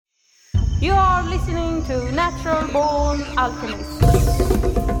You are listening to Natural Born Alchemist.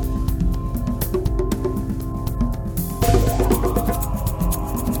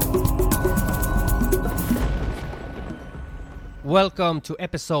 Welcome to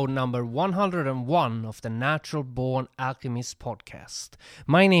episode number 101 of the Natural Born Alchemist podcast.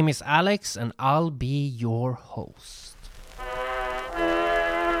 My name is Alex and I'll be your host.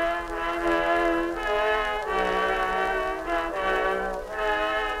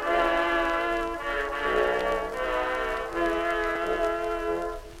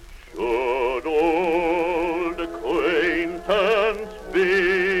 Should old acquaintance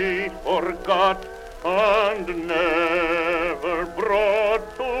be forgot and never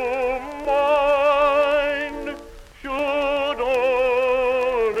brought to mind? Should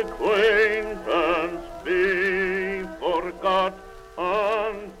old acquaintance be forgot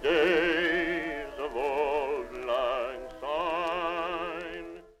and days of old lang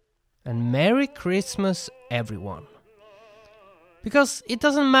syne? And Merry Christmas, everyone. Because it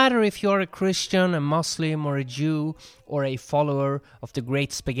doesn't matter if you're a Christian, a Muslim, or a Jew, or a follower of the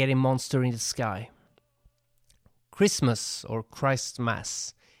great spaghetti monster in the sky. Christmas, or Christ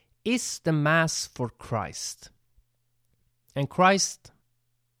Mass, is the Mass for Christ. And Christ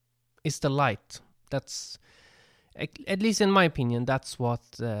is the light. That's, at least in my opinion, that's what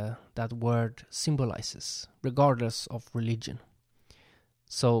that word symbolizes, regardless of religion.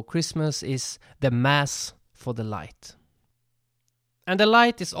 So Christmas is the Mass for the light. And the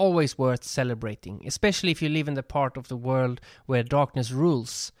light is always worth celebrating, especially if you live in the part of the world where darkness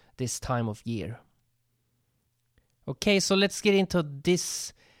rules this time of year. Okay, so let's get into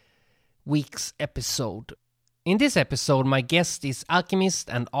this week's episode. In this episode, my guest is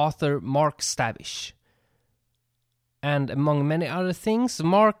alchemist and author Mark Stavish. And among many other things,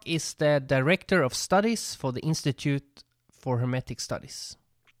 Mark is the director of studies for the Institute for Hermetic Studies.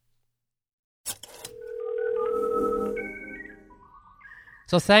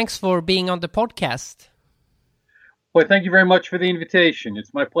 So thanks for being on the podcast. Well, thank you very much for the invitation.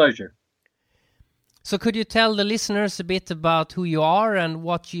 It's my pleasure. So could you tell the listeners a bit about who you are and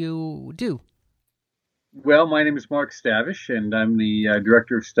what you do? Well, my name is Mark Stavish, and I'm the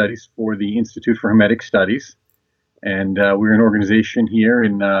Director of Studies for the Institute for Hermetic Studies. And we're an organization here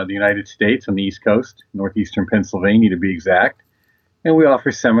in the United States on the East Coast, northeastern Pennsylvania to be exact. And we offer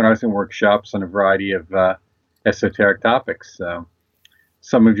seminars and workshops on a variety of esoteric topics.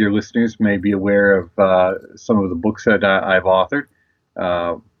 Some of your listeners may be aware of some of the books that I've authored.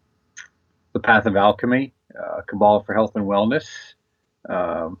 The Path of Alchemy, Kabbalah for Health and Wellness,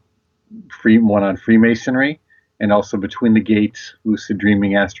 one on Freemasonry, and also Between the Gates, Lucid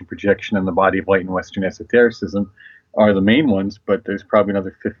Dreaming, Astral Projection, and the Body of Light in Western Esotericism are the main ones, but there's probably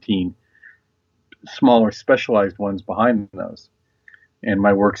another 15 smaller specialized ones behind those. And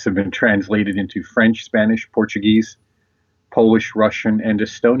my works have been translated into French, Spanish, Portuguese, Polish, Russian, and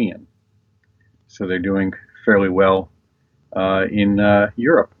Estonian. So they're doing fairly well in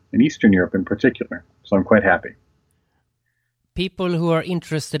Europe, in Eastern Europe in particular. So I'm quite happy. People who are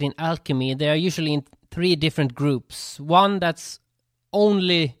interested in alchemy, they are usually in three different groups. One that's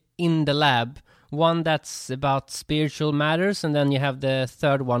only in the lab, one that's about spiritual matters, and then you have the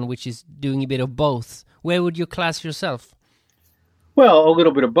third one, which is doing a bit of both. Where would you class yourself? Well, a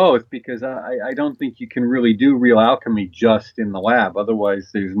little bit of both, because I don't think you can really do real alchemy just in the lab. Otherwise,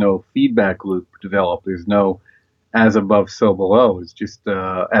 there's no feedback loop developed. There's no as above, so below. It's just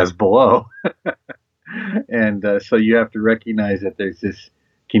as below. And so you have to recognize that there's this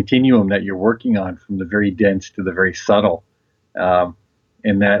continuum that you're working on from the very dense to the very subtle.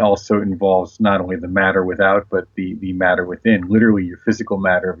 And that also involves not only the matter without, but the matter within, literally your physical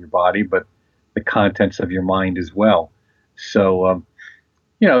matter of your body, but the contents of your mind as well. So,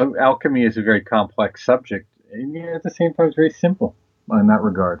 alchemy is a very complex subject, and at the same time, it's very simple in that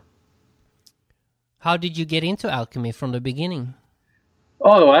regard. How did you get into alchemy from the beginning?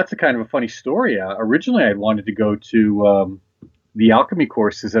 Oh, that's a kind of a funny story. Originally, I wanted to go to the alchemy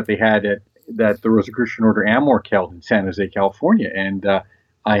courses that they had that the Rosicrucian Order Amorc held in San Jose, California, and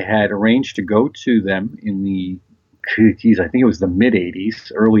I had arranged to go to them in I think it was the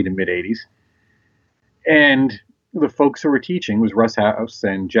mid-'80s, early to mid-'80s, and the folks who were teaching was Russ House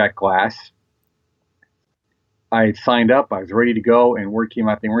and Jack Glass. I had signed up, I was ready to go, and word came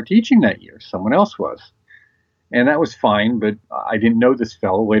out they weren't teaching that year. Someone else was. And that was fine, but I didn't know this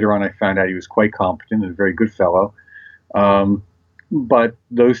fellow. Later on, I found out he was quite competent and a very good fellow. But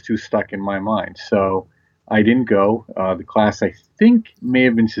those two stuck in my mind. So I didn't go. The class, I think, may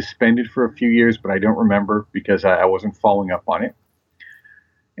have been suspended for a few years, but I don't remember because I wasn't following up on it.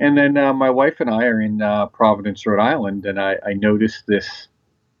 And then my wife and I are in Providence, Rhode Island, and I noticed this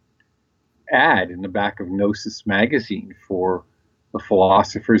ad in the back of Gnosis magazine for the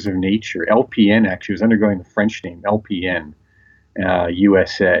Philosophers of Nature. LPN actually was undergoing the French name LPN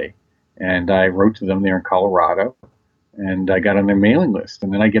USA, and I wrote to them there in Colorado, and I got on their mailing list.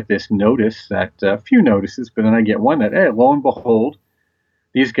 And then I get this notice that a few notices, but then I get one that, hey, lo and behold,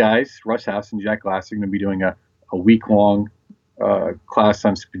 these guys, Russ House and Jack Glass, are going to be doing a week-long class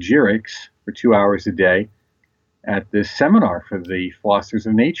on spagyrics for 2 hours a day at this seminar for the Philosophers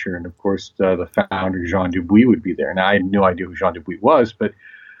of Nature. And of course, the founder, Jean Dubuis, would be there. Now, I had no idea who Jean Dubuis was, but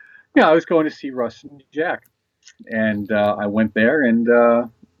yeah, I was going to see Russ and Jack. And I went there, and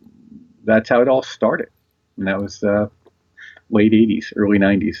that's how it all started. And that was late 80s, early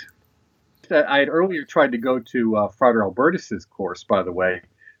 90s. I had earlier tried to go to Frater Albertus's course, by the way,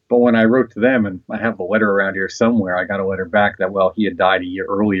 but when I wrote to them, and I have the letter around here somewhere, I got a letter back that, well, he had died a year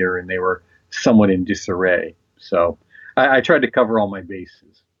earlier, and they were somewhat in disarray. So I tried to cover all my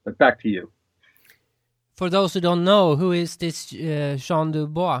bases. But back to you. For those who don't know, who is this Jean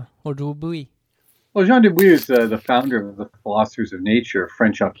Dubois or Dubuis? Well, Jean Dubuis is the founder of the Philosophers of Nature, a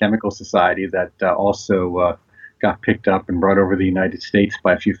French alchemical society that also got picked up and brought over to the United States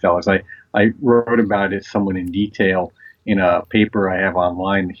by a few fellows. I wrote about it somewhat in detail in a paper I have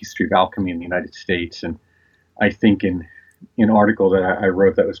online, The History of Alchemy in the United States, and I think in an article that I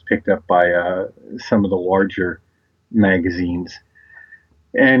wrote that was picked up by some of the larger magazines.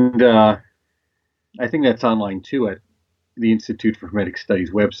 And I think that's online too at the Institute for Hermetic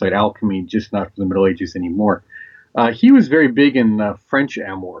Studies website, Alchemy, just not for the Middle Ages anymore. He was very big in French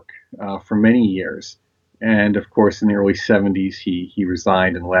Amorc for many years. And of course, in the early 70s, he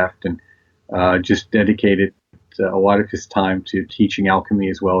resigned and left and just dedicated a lot of his time to teaching alchemy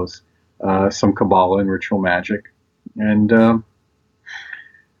as well as some Kabbalah and ritual magic. And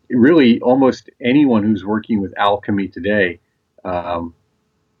really, almost anyone who's working with alchemy today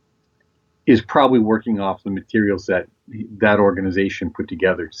is probably working off the materials that organization put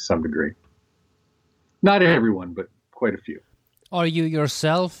together to some degree. Not everyone, but quite a few. Are you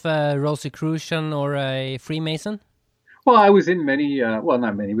yourself a Rosicrucian or a Freemason? Well, I was in many, well,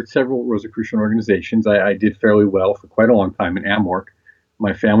 not many, but several Rosicrucian organizations. I did fairly well for quite a long time in Amorc.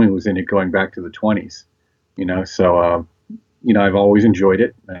 My family was in it going back to the 20s, so, I've always enjoyed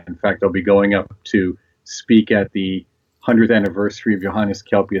it. In fact, I'll be going up to speak at the 100th anniversary of Johannes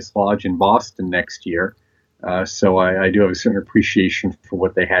Kelpius Lodge in Boston next year. So I do have a certain appreciation for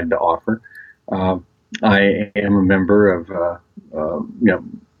what they had to offer. I am a member of,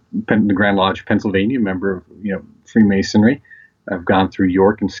 the Grand Lodge of Pennsylvania, member of, Freemasonry. I've gone through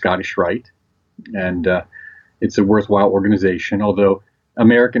York and Scottish Rite, and it's a worthwhile organization, although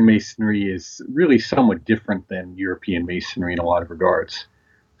American Masonry is really somewhat different than European Masonry in a lot of regards.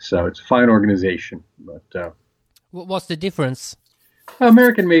 So it's a fine organization, but... What's the difference?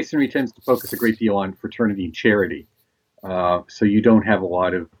 American Masonry tends to focus a great deal on fraternity and charity. So you don't have a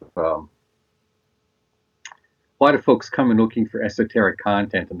lot of folks come in looking for esoteric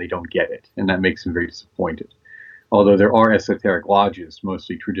content and they don't get it, and that makes them very disappointed. Although there are esoteric lodges,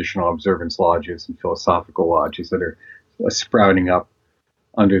 mostly traditional observance lodges and philosophical lodges that are sprouting up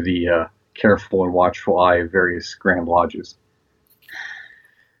under the careful and watchful eye of various grand lodges.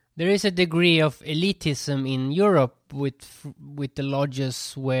 There is a degree of elitism in Europe with the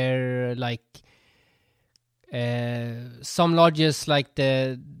lodges where, like, some lodges, like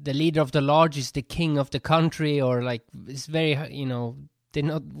the leader of the lodge is the king of the country, or like it's very, they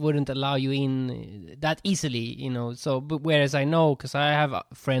wouldn't allow you in that easily, So, but whereas I know, because I have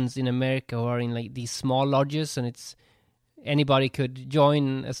friends in America who are in like these small lodges, and it's anybody could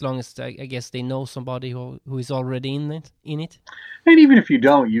join as long as I guess they know somebody who is already in it. And even if you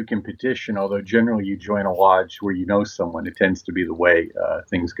don't, you can petition. Although generally, you join a lodge where you know someone. It tends to be the way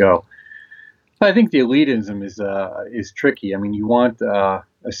things go. I think the elitism is tricky. I mean, you want a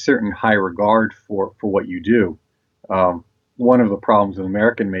certain high regard for what you do. One of the problems with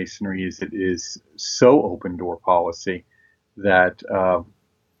American Masonry is it is so open door policy that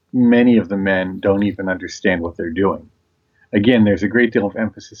many of the men don't even understand what they're doing. Again, there's a great deal of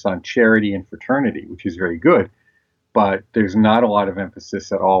emphasis on charity and fraternity, which is very good, but there's not a lot of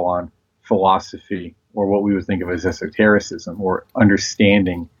emphasis at all on philosophy or what we would think of as esotericism or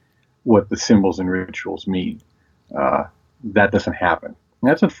understanding what the symbols and rituals mean. That doesn't happen. And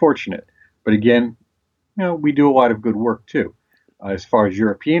that's unfortunate. But again, we do a lot of good work too. As far as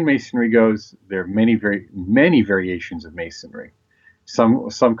European Masonry goes, there are many variations of Masonry.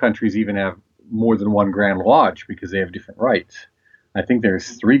 Some countries even have more than one Grand Lodge because they have different rites. I think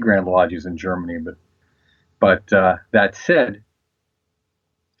there's 3 Grand Lodges in Germany, but that said,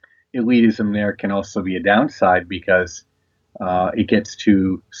 elitism there can also be a downside because it gets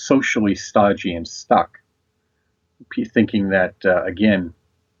too socially stodgy and stuck, thinking that, again,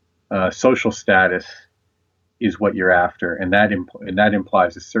 social status is what you're after, and that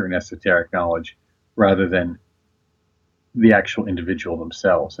implies a certain esoteric knowledge rather than the actual individual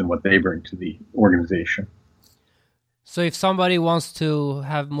themselves and what they bring to the organization. So if somebody wants to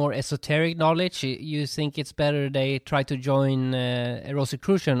have more esoteric knowledge, you think it's better they try to join a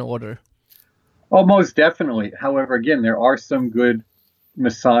Rosicrucian order? Oh, most definitely. However, again, there are some good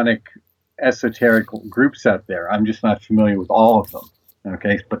Masonic esoteric groups out there. I'm just not familiar with all of them,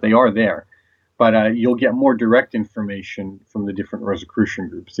 okay? But they are there. But you'll get more direct information from the different Rosicrucian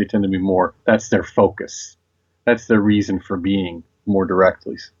groups. They tend to be more, that's their focus. That's their reason for being, more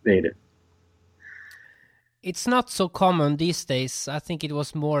directly stated. It's not so common these days. I think it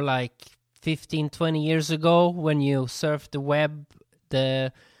was more like 15, 20 years ago when you surfed the web.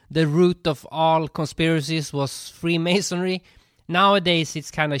 The root of all conspiracies was Freemasonry. Nowadays, it's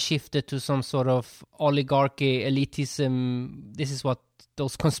kind of shifted to some sort of oligarchy, elitism. This is what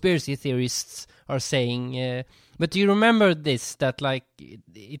those conspiracy theorists are saying. But do you remember this, that like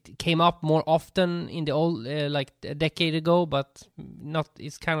it came up more often in the old, like a decade ago, but not,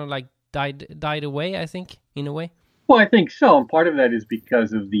 it's kind of like died away, I think, in a way? Well, I think so. And part of that is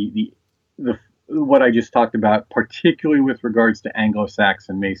because of the what I just talked about, particularly with regards to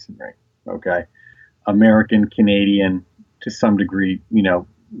Anglo-Saxon Masonry, okay? American, Canadian, to some degree,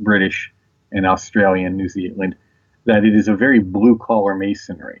 British and Australian, New Zealand, that it is a very blue-collar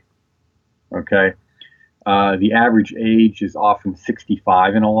Masonry, okay? The average age is often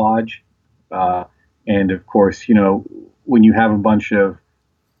 65 in a lodge. And of course, when you have a bunch of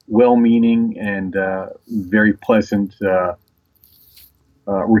well-meaning and very pleasant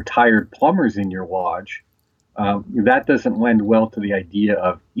retired plumbers in your lodge, that doesn't lend well to the idea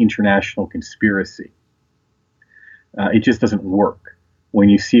of international conspiracy. It just doesn't work. When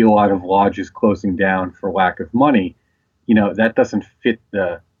you see a lot of lodges closing down for lack of money, that doesn't fit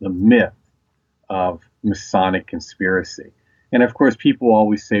the myth of Masonic conspiracy. And of course, people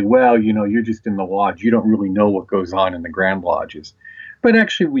always say, well, you're just in the lodge. You don't really know what goes on in the Grand Lodges. But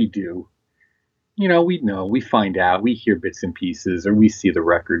actually, we do. We know, we find out, we hear bits and pieces, or we see the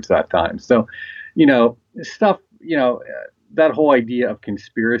records at times. So, stuff, that whole idea of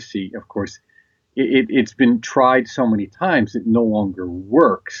conspiracy, of course, it's been tried so many times, it no longer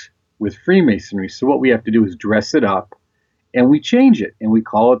works with Freemasonry. So what we have to do is dress it up, and we change it, and we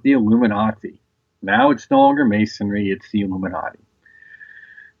call it the Illuminati. Now it's no longer Masonry, it's the Illuminati.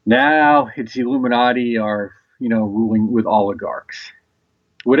 Now it's the Illuminati are, ruling with oligarchs.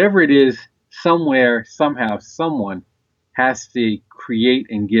 Whatever it is, somewhere, somehow, someone has to create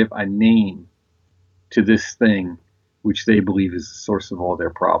and give a name to this thing which they believe is the source of all their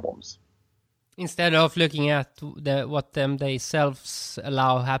problems. Instead of looking at what them themselves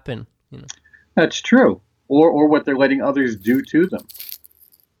allow happen. That's true. Or what they're letting others do to them.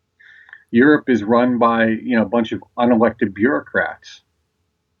 Europe is run by, a bunch of unelected bureaucrats.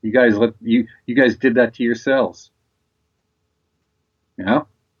 You guys did that to yourselves.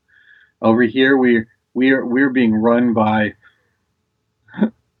 Over here we're being run by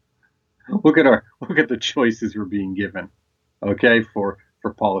look at the choices we're being given, okay, for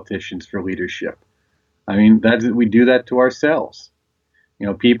politicians, for leadership. I mean, we do that to ourselves.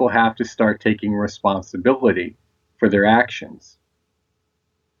 People have to start taking responsibility for their actions.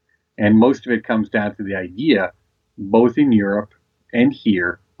 And most of it comes down to the idea, both in Europe and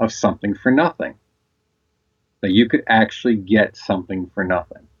here, of something for nothing. That you could actually get something for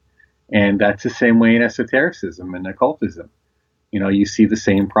nothing. And that's the same way in esotericism and occultism. You see the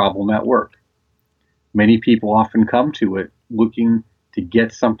same problem at work. Many people often come to it looking to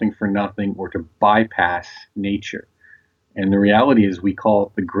get something for nothing or to bypass nature. And the reality is we call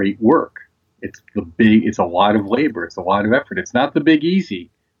it the great work. It's a lot of labor. It's a lot of effort. It's not the big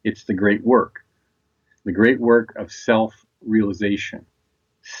easy. It's the great work. The great work of self-realization,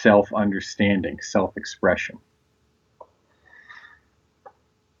 self-understanding, self-expression.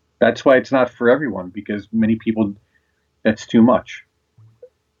 That's why it's not for everyone, because many people, that's too much.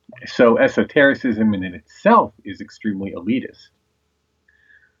 So esotericism in itself is extremely elitist.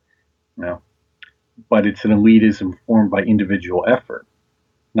 But it's an elitism formed by individual effort,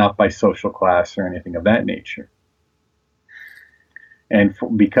 not by social class or anything of that nature. And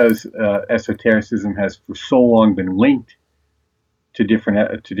because esotericism has for so long been linked to different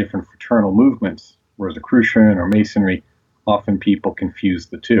fraternal movements, Rosicrucian or Masonry, often people confuse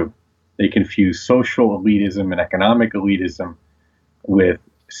the two. They confuse social elitism and economic elitism with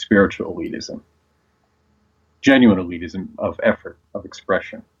spiritual elitism, genuine elitism of effort, of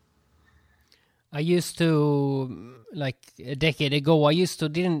expression. I used to, like a decade ago, I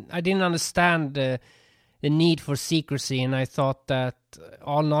didn't understand the need for secrecy, and I thought that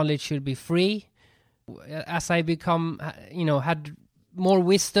all knowledge should be free. As I become, had more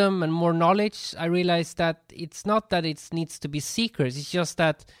wisdom and more knowledge, I realized that it's not that it needs to be secret. It's just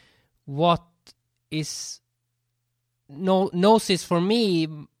that what is gnosis for me,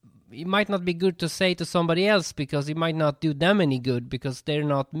 it might not be good to say to somebody else because it might not do them any good because they're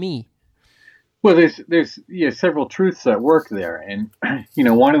not me. Well, there's several truths at work there, and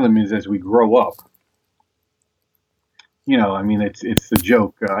one of them is as we grow up. It's the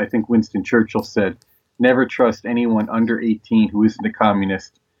joke. I think Winston Churchill said, "Never trust anyone under 18 who isn't a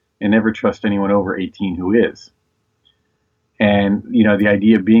communist, and never trust anyone over 18 who is." And the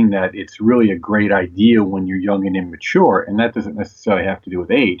idea being that it's really a great idea when you're young and immature, and that doesn't necessarily have to do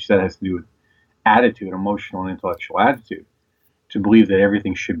with age. That has to do with attitude, emotional and intellectual attitude. To believe that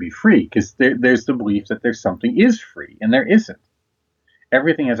everything should be free, because there's the belief that there's something is free, and there isn't.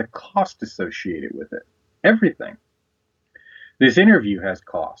 Everything has a cost associated with it. Everything. This interview has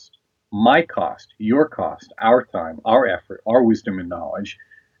cost. My cost, your cost, our time, our effort, our wisdom and knowledge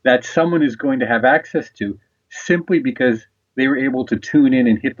that someone is going to have access to simply because they were able to tune in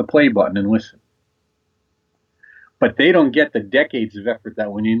and hit the play button and listen. But they don't get the decades of effort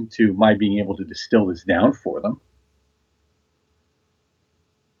that went into my being able to distill this down for them.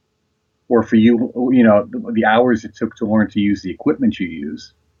 Or for you, the hours it took to learn to use the equipment you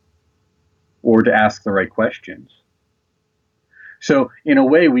use, or to ask the right questions. So in a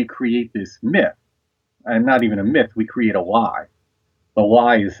way, we create this myth, and not even a myth, we create a lie. The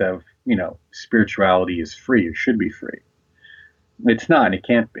lie is of, spirituality is free or should be free. It's not, and it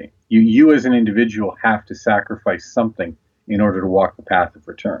can't be. You as an individual have to sacrifice something in order to walk the path of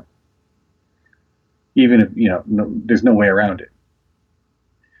return. Even if, there's no way around it.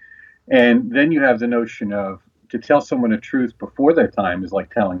 And then you have the notion of, to tell someone a truth before their time is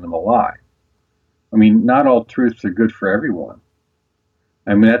like telling them a lie. I mean, not all truths are good for everyone.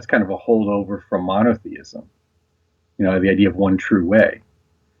 I mean, that's kind of a holdover from monotheism, the idea of one true way.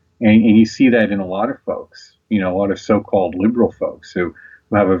 And you see that in a lot of folks, a lot of so-called liberal folks who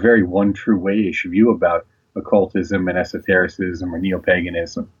have a very one true way-ish view about occultism and esotericism or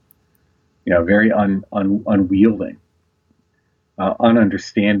neo-paganism, very unwielding.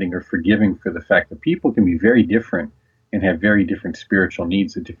 Ununderstanding or forgiving for the fact that people can be very different and have very different spiritual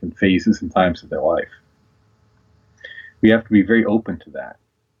needs at different phases and times of their life. We have to be very open to that.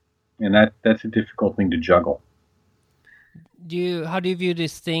 And that's a difficult thing to juggle. How do you view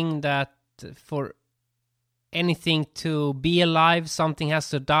this thing that for anything to be alive, something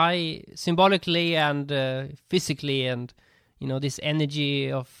has to die symbolically and physically, and, this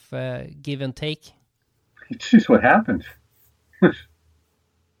energy of give and take? It's just what happens.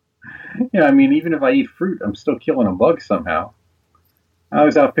 Even if I eat fruit, I'm still killing a bug somehow. I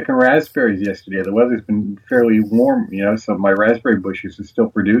was out picking raspberries yesterday. The weather's been fairly warm, so my raspberry bushes are still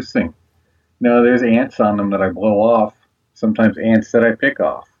producing. There's ants on them that I blow off. Sometimes ants that I pick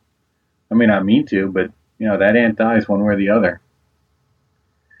off. I may not mean to, but, that ant dies one way or the other.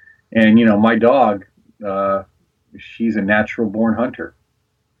 And, my dog, she's a natural-born hunter.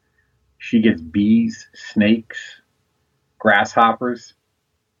 She gets bees, snakes, grasshoppers.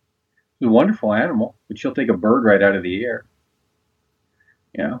 She's a wonderful animal, but she'll take a bird right out of the air.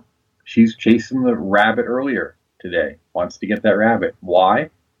 She's chasing the rabbit earlier today, wants to get that rabbit. Why?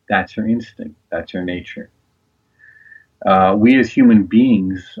 That's her instinct. That's her nature. We as human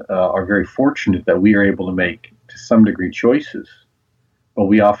beings are very fortunate that we are able to make, to some degree, choices. But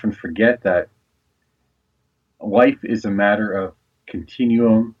we often forget that life is a matter of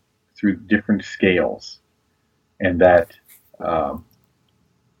continuum through different scales, and that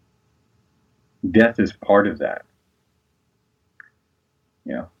death is part of that.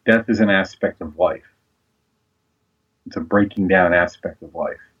 Death is an aspect of life. It's a breaking down aspect of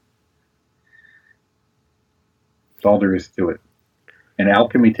life. That's all there is to it. And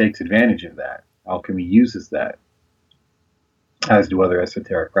alchemy takes advantage of that. Alchemy uses that, as do other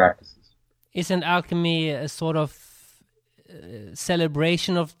esoteric practices. Isn't alchemy a sort of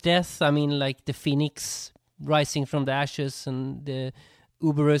celebration of death? I mean, like the phoenix rising from the ashes and the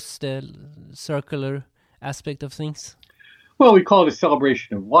Uberus, the circular aspect of things? Well, we call it a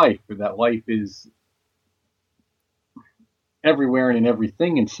celebration of life, or that life is everywhere and in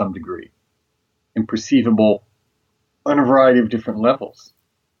everything in some degree, and perceivable on a variety of different levels.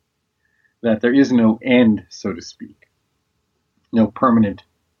 That there is no end, so to speak, no permanent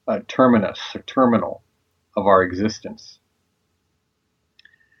terminus or terminal of our existence.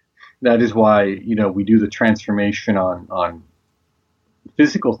 That is why, we do the transformation on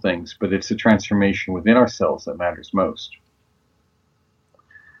physical things, but it's the transformation within ourselves that matters most.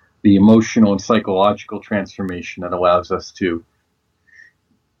 The emotional and psychological transformation that allows us to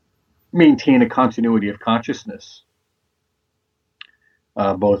maintain a continuity of consciousness,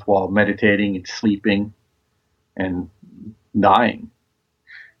 both while meditating and sleeping and dying.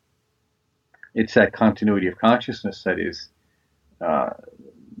 It's that continuity of consciousness that is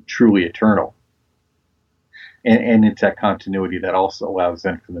truly eternal. And it's that continuity that also allows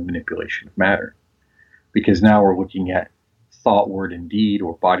then for the manipulation of matter. Because now we're looking at thought, word, and deed,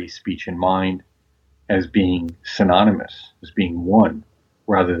 or body, speech, and mind as being synonymous, as being one,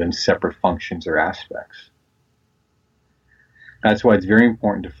 rather than separate functions or aspects. That's why it's very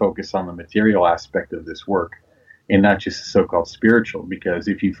important to focus on the material aspect of this work and not just the so-called spiritual, because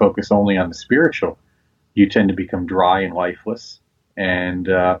if you focus only on the spiritual, you tend to become dry and lifeless and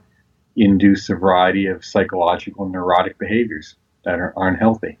induce a variety of psychological and neurotic behaviors that aren't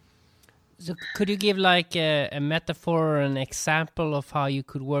healthy. So could you give like a metaphor or an example of how you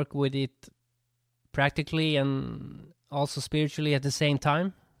could work with it practically and also spiritually at the same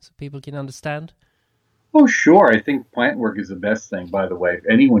time so people can understand? Oh, sure. I think plant work is the best thing, by the way. If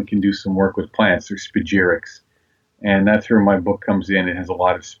anyone can do some work with plants, they're spagyrics. And that's where my book comes in. It has a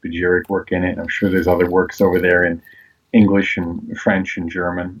lot of spagyric work in it. I'm sure there's other works over there in English and French and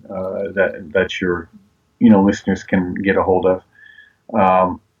German that your listeners can get a hold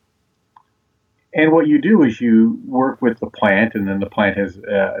of. And what you do is you work with the plant, and then the plant has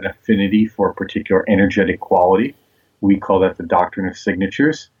an affinity for a particular energetic quality. We call that the doctrine of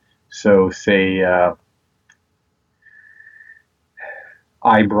signatures. So say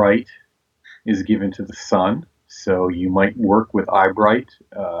eyebright is given to the sun. So you might work with eyebright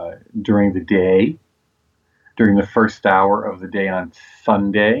during the day, during the first hour of the day on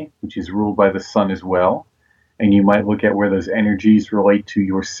Sunday, which is ruled by the sun as well. And you might look at where those energies relate to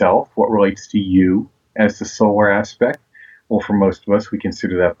yourself, what relates to you as the solar aspect. Well, for most of us, we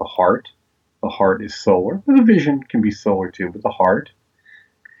consider that the heart. The heart is solar. The vision can be solar too, but the heart.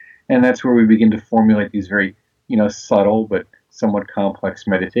 And that's where we begin to formulate these very, subtle but somewhat complex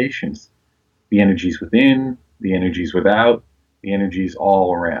meditations. The energies within, the energies without, the energies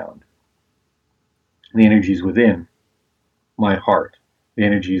all around. The energies within, my heart. The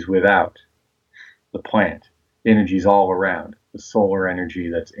energies without, the plant. The energies all around, the solar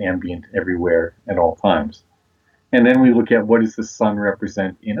energy that's ambient everywhere at all times. And then we look at what does the sun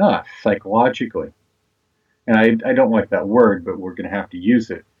represent in us psychologically. And I don't like that word, but we're going to have to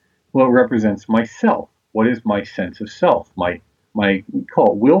use it. Well, it represents myself. What is my sense of self? My we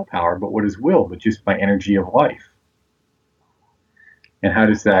call it willpower, but what is will? But just my energy of life. And how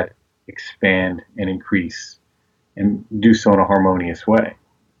does that expand and increase and do so in a harmonious way?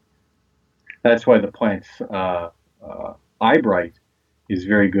 That's why the plant's eyebright is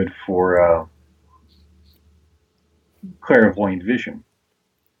very good for clairvoyant vision.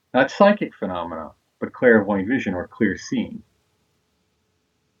 Not psychic phenomena, but clairvoyant vision or clear seeing.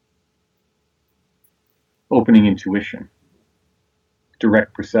 Opening intuition.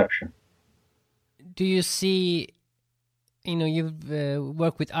 Direct perception. Do you see, you've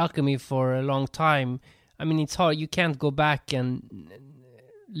worked with alchemy for a long time. I mean, it's hard. You can't go back and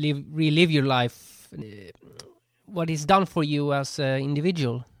relive your life. What is done for you as an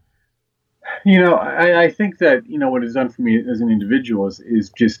individual? I think that, what is done for me as an individual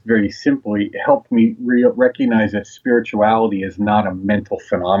is just very simply helped me recognize that spirituality is not a mental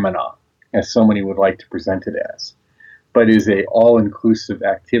phenomenon, as so many would like to present it as, but is a all-inclusive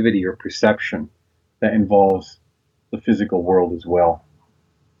activity or perception that involves the physical world as well.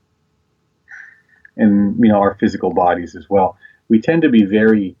 And, our physical bodies as well. We tend to be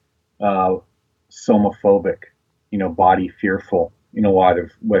very somophobic, body fearful in a lot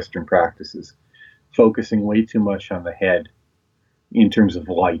of Western practices, focusing way too much on the head in terms of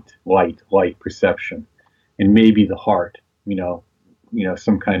light perception, and maybe the heart,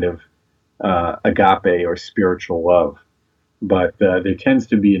 some kind of agape or spiritual love. But there tends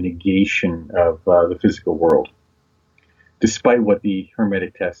to be a negation of the physical world, despite what the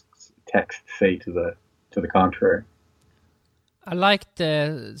Hermetic texts say to the contrary. I liked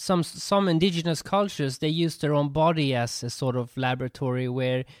some indigenous cultures, they use their own body as a sort of laboratory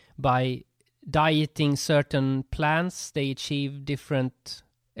where by dieting certain plants, they achieve different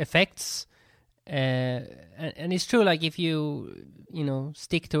effects. And it's true, like if you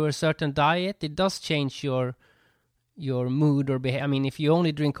stick to a certain diet, it does change your mood or behavior. I mean, if you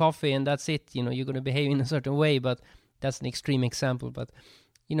only drink coffee and that's it, you're going to behave in a certain way, but that's an extreme example. But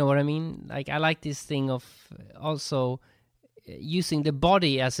you know what I mean? Like, I like this thing of also using the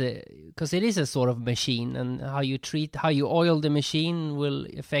body as because it is a sort of machine, and how you oil the machine will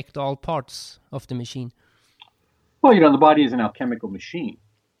affect all parts of the machine. Well, the body is an alchemical machine.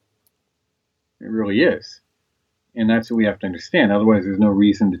 It really is. And that's what we have to understand. Otherwise, there's no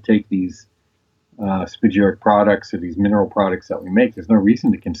reason to take these spagyric products or these mineral products that we make. There's no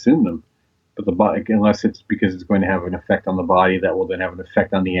reason to consume them. But the body, unless it's because it's going to have an effect on the body that will then have an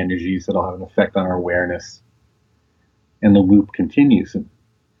effect on the energies, that'll have an effect on our awareness. And the loop continues. And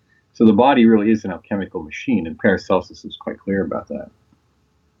so the body really is an alchemical machine, and Paracelsus is quite clear about that.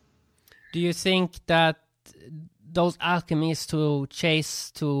 Do you think that those alchemists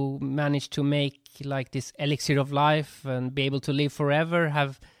who manage to make like this elixir of life and be able to live forever,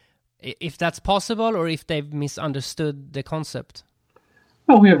 if that's possible, or if they've misunderstood the concept?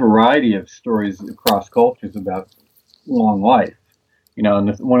 Well, we have a variety of stories across cultures about long life.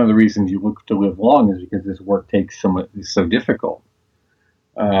 And one of the reasons you look to live long is because this work is so difficult.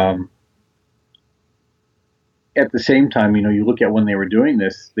 At the same time, you look at when they were doing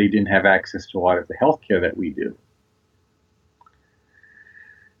this, they didn't have access to a lot of the healthcare that we do.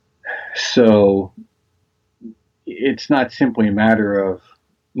 So it's not simply a matter of,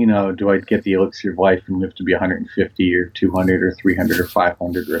 do I get the elixir of life and live to be 150 or 200 or 300 or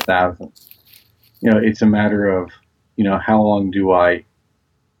 500 or 1,000? It's a matter of,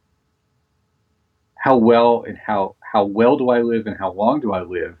 how well do I live and how long do I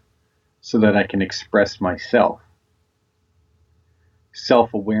live so that I can express myself.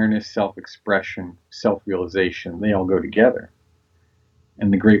 Self-awareness, self-expression, self-realization, they all go together.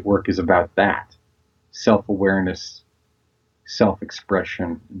 And the great work is about that. Self-awareness,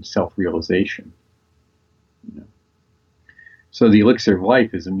 self-expression, and self-realization. So the elixir of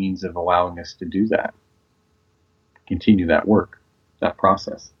life is a means of allowing us to do that. Continue that work, that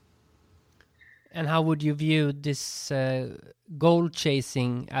process. And how would you view this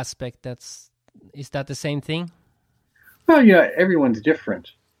goal-chasing aspect? Is that the same thing? Well, yeah, everyone's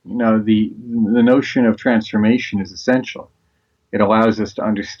different. The notion of transformation is essential. It allows us to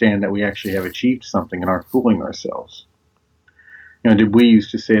understand that we actually have achieved something and aren't fooling ourselves. Dubuis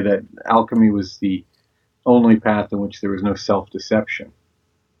used to say that alchemy was the only path in which there was no self-deception.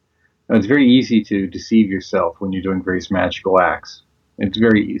 Now, it's very easy to deceive yourself when you're doing various magical acts. It's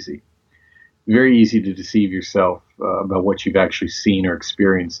very easy. Very easy to deceive yourself about what you've actually seen or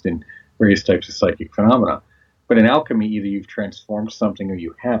experienced in various types of psychic phenomena. But in alchemy, either you've transformed something or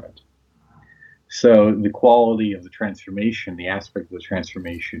you haven't. So the quality of the transformation, the aspect of the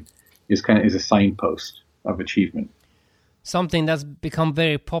transformation, is a signpost of achievement. Something that's become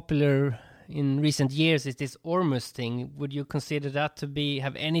very popular in recent years is this Ormus thing. Would you consider that to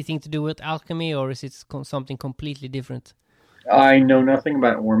have anything to do with alchemy, or is it something completely different? I know nothing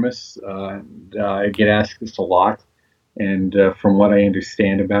about Ormus. I get asked this a lot, and from what I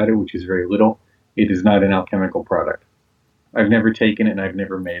understand about it, which is very little, it is not an alchemical product. I've never taken it and I've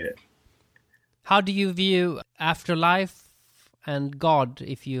never made it. How do you view afterlife and God,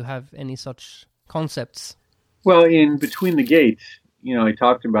 if you have any such concepts? Well, in Between the Gates, I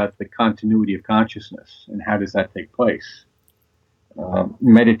talked about the continuity of consciousness and how does that take place.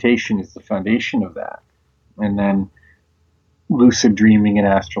 Meditation is the foundation of that. And then lucid dreaming and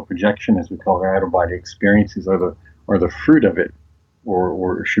astral projection, as we call our out-of-body experiences, are the fruit of it,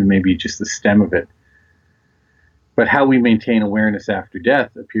 or should maybe just the stem of it. But how we maintain awareness after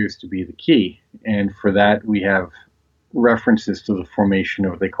death appears to be the key. And for that, we have references to the formation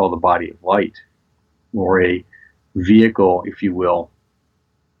of what they call the body of light, or a vehicle, if you will,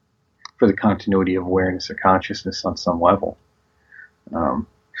 for the continuity of awareness or consciousness on some level.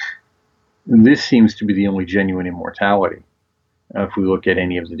 This seems to be the only genuine immortality. If we look at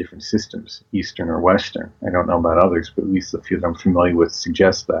any of the different systems, Eastern or Western, I don't know about others, but at least the few that I'm familiar with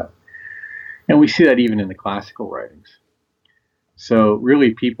suggest that. And we see that even in the classical writings. So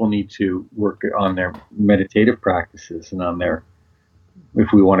really people need to work on their meditative practices and on their,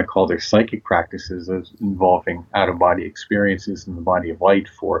 if we want to call their psychic practices, as involving out-of-body experiences in the body of light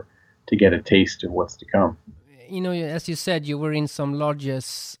to get a taste of what's to come. As you said, you were in some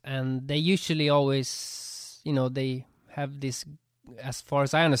lodges, and they usually always, they have this, as far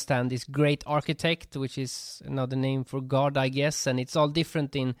as I understand, this great architect, which is another name for God, I guess, and it's all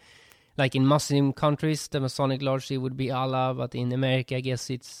different in Muslim countries. The Masonic Lodge, it would be Allah, but in America, I guess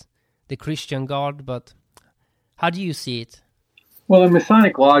it's the Christian God. But how do you see it? Well, in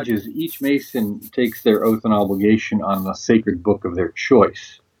Masonic lodges, each Mason takes their oath and obligation on the sacred book of their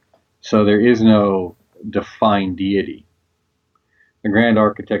choice. So there is no defined deity. The grand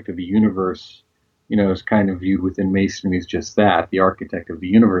architect of the universe, is kind of viewed within Masonry as just that, the architect of the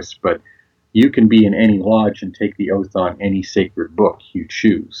universe. But You can be in any lodge and take the oath on any sacred book you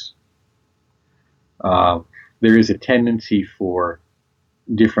choose. There is a tendency for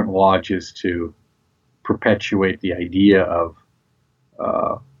different lodges to perpetuate the idea of,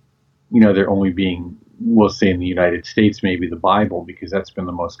 there only being, we'll say in the United States, maybe the Bible, because that's been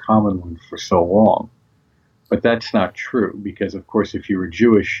the most common one for so long. But that's not true, because of course, if you were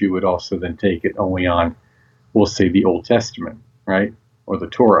Jewish, you would also then take it only on, we'll say, the Old Testament, right? Or the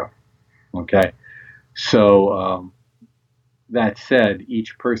Torah. Okay. So that said,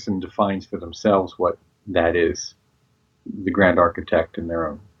 each person defines for themselves what that is, the grand architect and their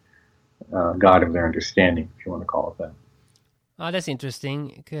own God of their understanding, if you want to call it that. Oh, that's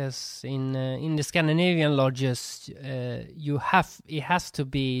interesting, because in the Scandinavian lodges, it has to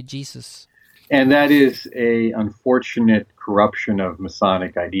be Jesus. And that is a unfortunate corruption of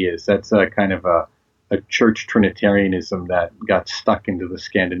Masonic ideas. That's a kind of a church Trinitarianism that got stuck into the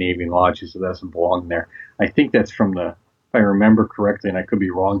Scandinavian lodges. It doesn't belong there. I think that's from if I remember correctly, and I could be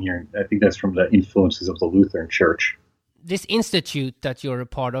wrong here, I think that's from the influences of the Lutheran Church. This institute that you're a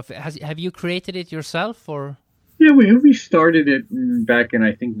part of, have you created it yourself, or? Yeah, we started it back in,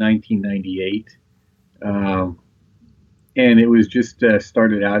 I think, 1998. And it was just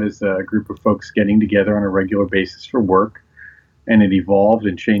started out as a group of folks getting together on a regular basis for work. And it evolved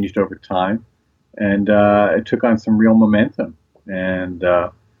and changed over time. And it took on some real momentum. And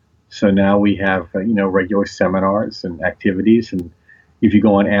so now we have, regular seminars and activities. And if you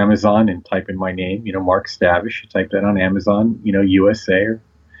go on Amazon and type in my name, Mark Stavish, you type that on Amazon, USA, or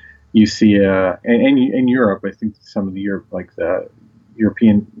you see, and in Europe, I think some of the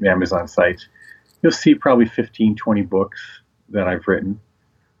European Amazon sites, you'll see probably 15, 20 books that I've written.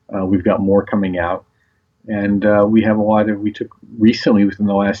 We've got more coming out. And we took recently, within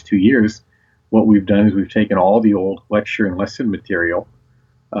the last 2 years, what we've done is we've taken all the old lecture and lesson material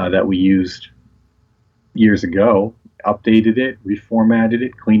that we used years ago, updated it, reformatted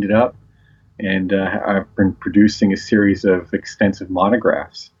it, cleaned it up, and I've been producing a series of extensive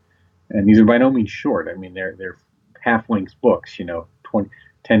monographs. And these are by no means short. I mean, they're half-length books,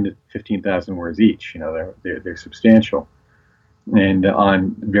 10 to 15,000 words each. They're substantial, and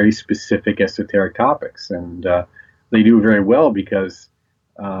on very specific esoteric topics. And they do very well because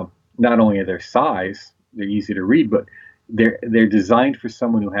not only are their size, they're easy to read, but they're designed for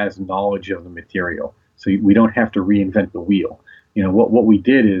someone who has knowledge of the material. So we don't have to reinvent the wheel. What we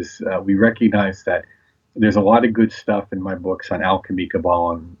did is we recognized that there's a lot of good stuff in my books on alchemy,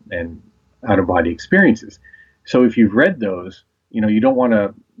 Kabbalah, and out-of-body experiences. So if you've read those, you don't want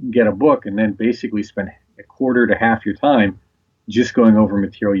to get a book and then basically spend a quarter to half your time just going over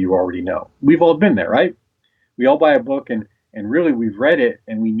material you already know. We've all been there, right? We all buy a book and really we've read it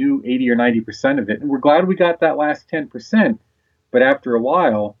and we knew 80 or 90% of it. And we're glad we got that last 10%. But after a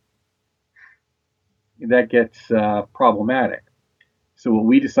while, that gets problematic. So what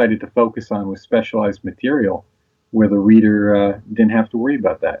we decided to focus on was specialized material where the reader didn't have to worry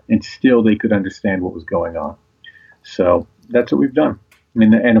about that. And still they could understand what was going on. So that's what we've done.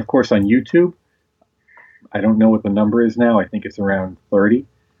 And of course on YouTube, I don't know what the number is now. I think it's around 30.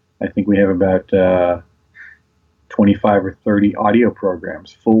 I think we have about 25 or 30 audio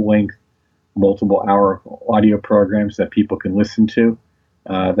programs, full-length, multiple-hour audio programs that people can listen to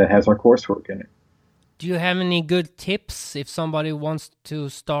that has our coursework in it. Do you have any good tips if somebody wants to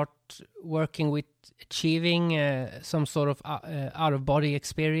start working with achieving some sort of out-of-body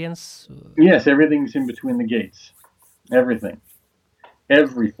experience? Yes, everything's in between the gates. Everything.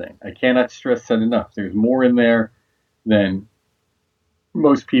 I cannot stress that enough. There's more in there than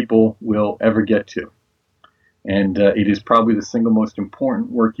most people will ever get to. And it is probably the single most important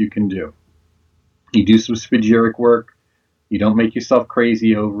work you can do. You do some spagyric work. You don't make yourself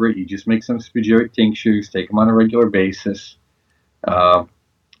crazy over it. You just make some spagyric tinctures, take them on a regular basis. And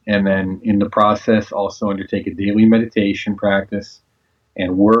then in the process, also undertake a daily meditation practice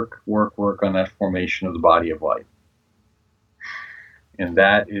and work on that formation of the body of light. And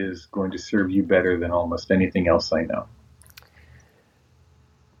that is going to serve you better than almost anything else I know.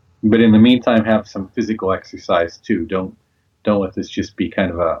 But in the meantime, have some physical exercise too. Don't let this just be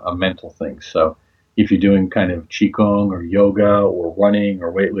kind of a mental thing. So if you're doing kind of qigong or yoga or running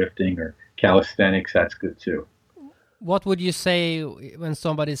or weightlifting or calisthenics, that's good too. What would you say when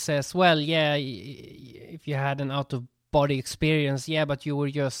somebody says, well, yeah, if you had an out-of-body experience, yeah, but you were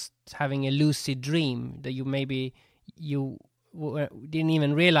just having a lucid dream, that you didn't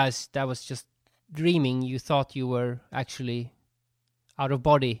even realize that was just dreaming. You thought you were actually out of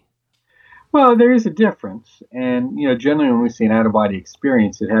body. Well, there is a difference. And, generally when we say an out-of-body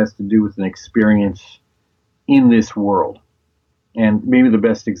experience, it has to do with an experience in this world. And maybe the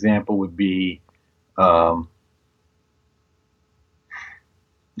best example would be someone's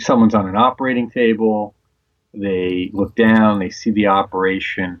on an operating table, they look down, they see the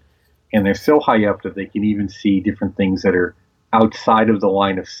operation, and they're so high up that they can even see different things that are outside of the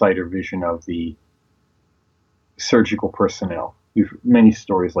line of sight or vision of the surgical personnel. Many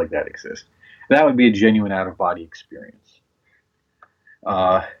stories like that exist. That would be a genuine out-of-body experience.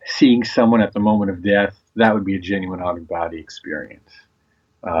 Seeing someone at the moment of death, that would be a genuine out-of-body experience.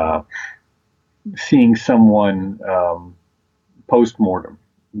 Seeing someone post-mortem,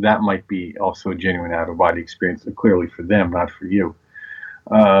 that might be also a genuine out-of-body experience, clearly for them, not for you.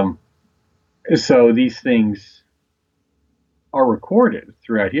 So these things are recorded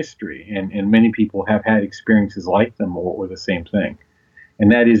throughout history, and many people have had experiences like them or the same thing.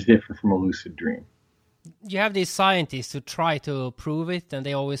 And that is different from a lucid dream. You have these scientists who try to prove it, and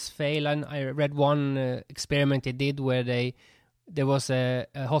they always fail. And I read one experiment they did where there was a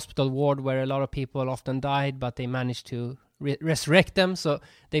hospital ward where a lot of people often died, but they managed to resurrect them. So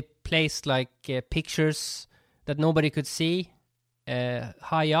they placed like pictures that nobody could see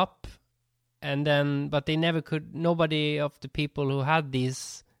high up, and then but they never could. Nobody of the people who had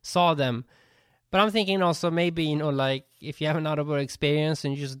these saw them. But I'm thinking also maybe, you know, like if you have an out-of-body experience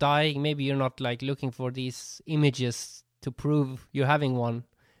and you're just dying, maybe you're not like looking for these images to prove you're having one.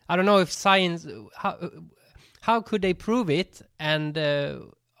 I don't know if science, how could they prove it? And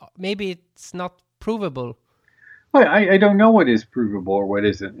maybe it's not provable. Well, I don't know what is provable or what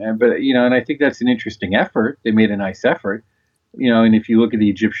isn't. But, you know, and I think that's an interesting effort. They made a nice effort. You know, and if you look at the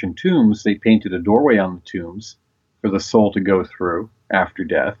Egyptian tombs, they painted a doorway on the tombs for the soul to go through after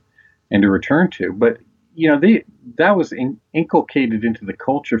death and to return to. But, you know, that was inculcated into the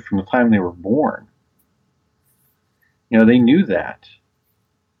culture from the time they were born. You know, they knew that.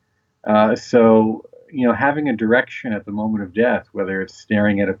 So, you know, having a direction at the moment of death, whether it's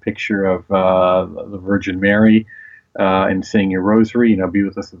staring at a picture of the Virgin Mary and saying your rosary, you know, be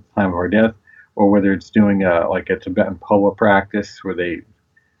with us at the time of our death, or whether it's doing like a Tibetan poa practice where they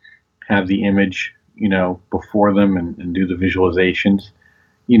have the image, you know, before them and do the visualizations.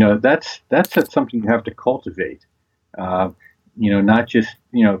 You know, that's something you have to cultivate. You know, not just,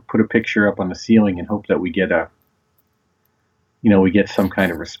 you know, put a picture up on the ceiling and hope that we get some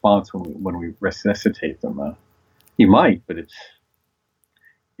kind of response when we resuscitate them. You might, but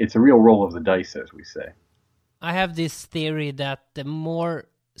it's a real roll of the dice, as we say. I have this theory that the more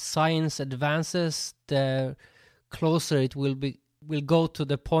science advances, the closer it will go to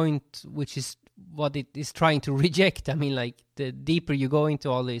the point which is what it is trying to reject. I mean, like, the deeper you go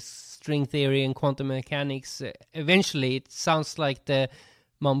into all this string theory and quantum mechanics, eventually it sounds like the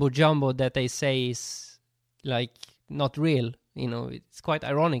mumbo jumbo that they say is like not real. You know, it's quite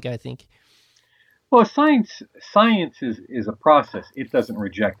ironic, I think. Well, science is a process. It doesn't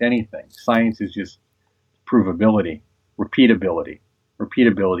reject anything. Science is just provability, repeatability.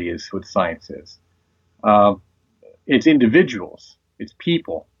 Repeatability is what science is. It's individuals, it's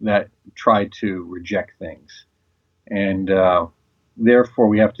people that try to reject things. And therefore,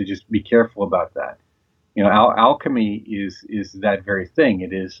 we have to just be careful about that. You know, alchemy is that very thing.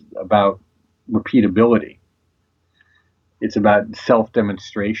 It is about repeatability. It's about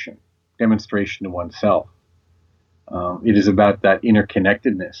self-demonstration, demonstration to oneself. It is about that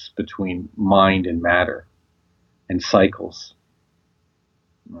interconnectedness between mind and matter and cycles.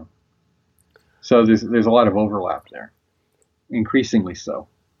 So there's a lot of overlap there, increasingly so.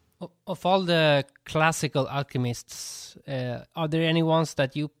 Of all the classical alchemists, are there any ones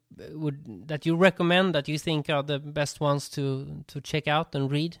that you recommend, that you think are the best ones to check out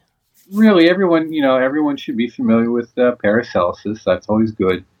and read? Really, everyone should be familiar with Paracelsus. That's always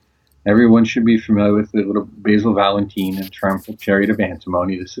good. Everyone should be familiar with the little Basil Valentine and Triumphal Chariot of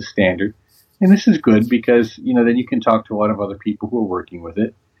Antimony. This is standard. And this is good because, you know, then you can talk to a lot of other people who are working with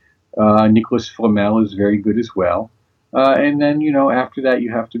it. Nicholas Flamel is very good as well. And then, you know, after that,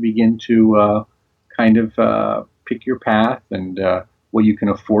 you have to begin to kind of pick your path and what you can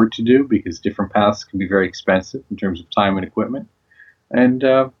afford to do, because different paths can be very expensive in terms of time and equipment. And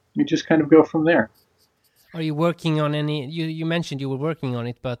you just kind of go from there. Are you working on any? You mentioned you were working on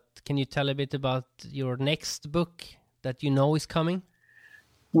it, but can you tell a bit about your next book that you know is coming?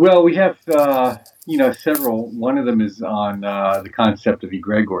 Well, we have, several. One of them is on the concept of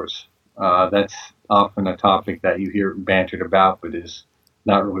egregores. That's often a topic that you hear bantered about, but is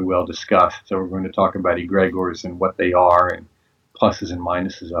not really well discussed. So we're going to talk about egregores and what they are and pluses and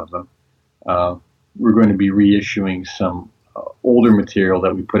minuses of them. We're going to be reissuing some older material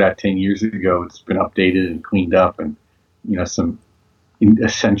that we put out 10 years ago. It's been updated and cleaned up, and, you know, some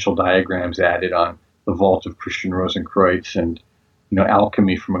essential diagrams added on the vault of Christian Rosenkreutz and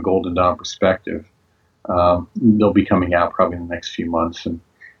alchemy from a Golden Dawn perspective. They'll be coming out probably in the next few months, and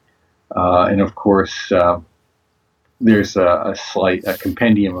of course there's a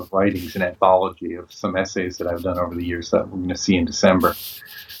compendium of writings, an anthology of some essays that I've done over the years that we're going to see in December.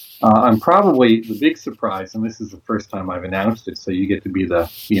 I'm probably the big surprise, and this is the first time I've announced it, so you get to be the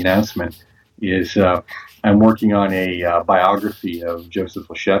announcement, is I'm working on a biography of Joseph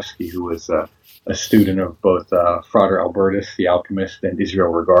Leshevsky, who was a student of both Frater Albertus, the alchemist, and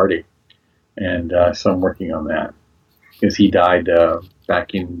Israel Regardie. And so I'm working on that, because he died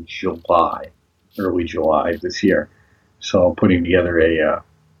back in early July this year. So I'm putting together a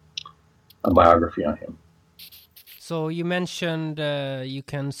biography on him. So you mentioned you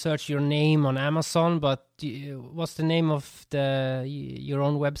can search your name on Amazon, but what's the name of your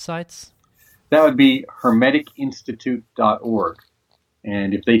own websites? That would be hermeticinstitute.org.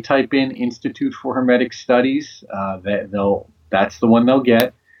 And if they type in Institute for Hermetic Studies, that's the one they'll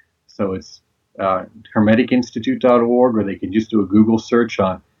get. So it's hermeticinstitute.org, or they can just do a Google search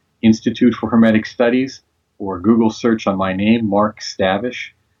on Institute for Hermetic Studies, or Google search on my name, Mark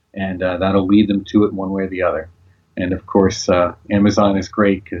Stavish, and that'll lead them to it one way or the other. And of course, Amazon is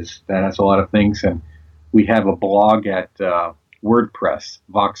great because that has a lot of things. And we have a blog at WordPress,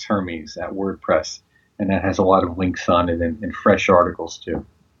 Vox Hermes at WordPress, and that has a lot of links on it and fresh articles too.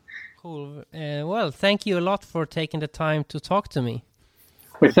 Cool. Well, thank you a lot for taking the time to talk to me.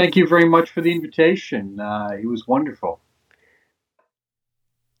 Well, thank you very much for the invitation. It was wonderful.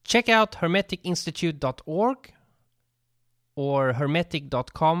 Check out hermeticinstitute.org or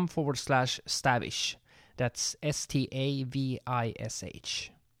hermetic.com/Stavish. That's Stavish.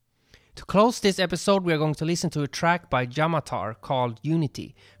 To close this episode, we are going to listen to a track by Jamatar called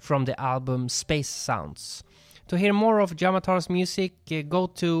Unity from the album Space Sounds. To hear more of Jamatar's music, go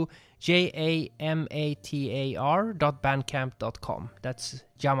to jamatar.bandcamp.com. That's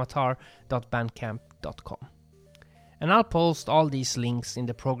jamatar.bandcamp.com. And I'll post all these links in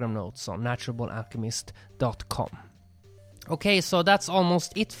the program notes on naturalbornalchemist.com. Okay, so that's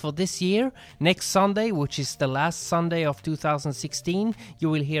almost it for this year. Next Sunday, which is the last Sunday of 2016, you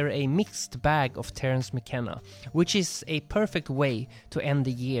will hear a mixed bag of Terence McKenna, which is a perfect way to end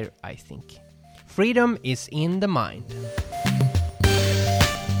the year, I think. Freedom is in the mind.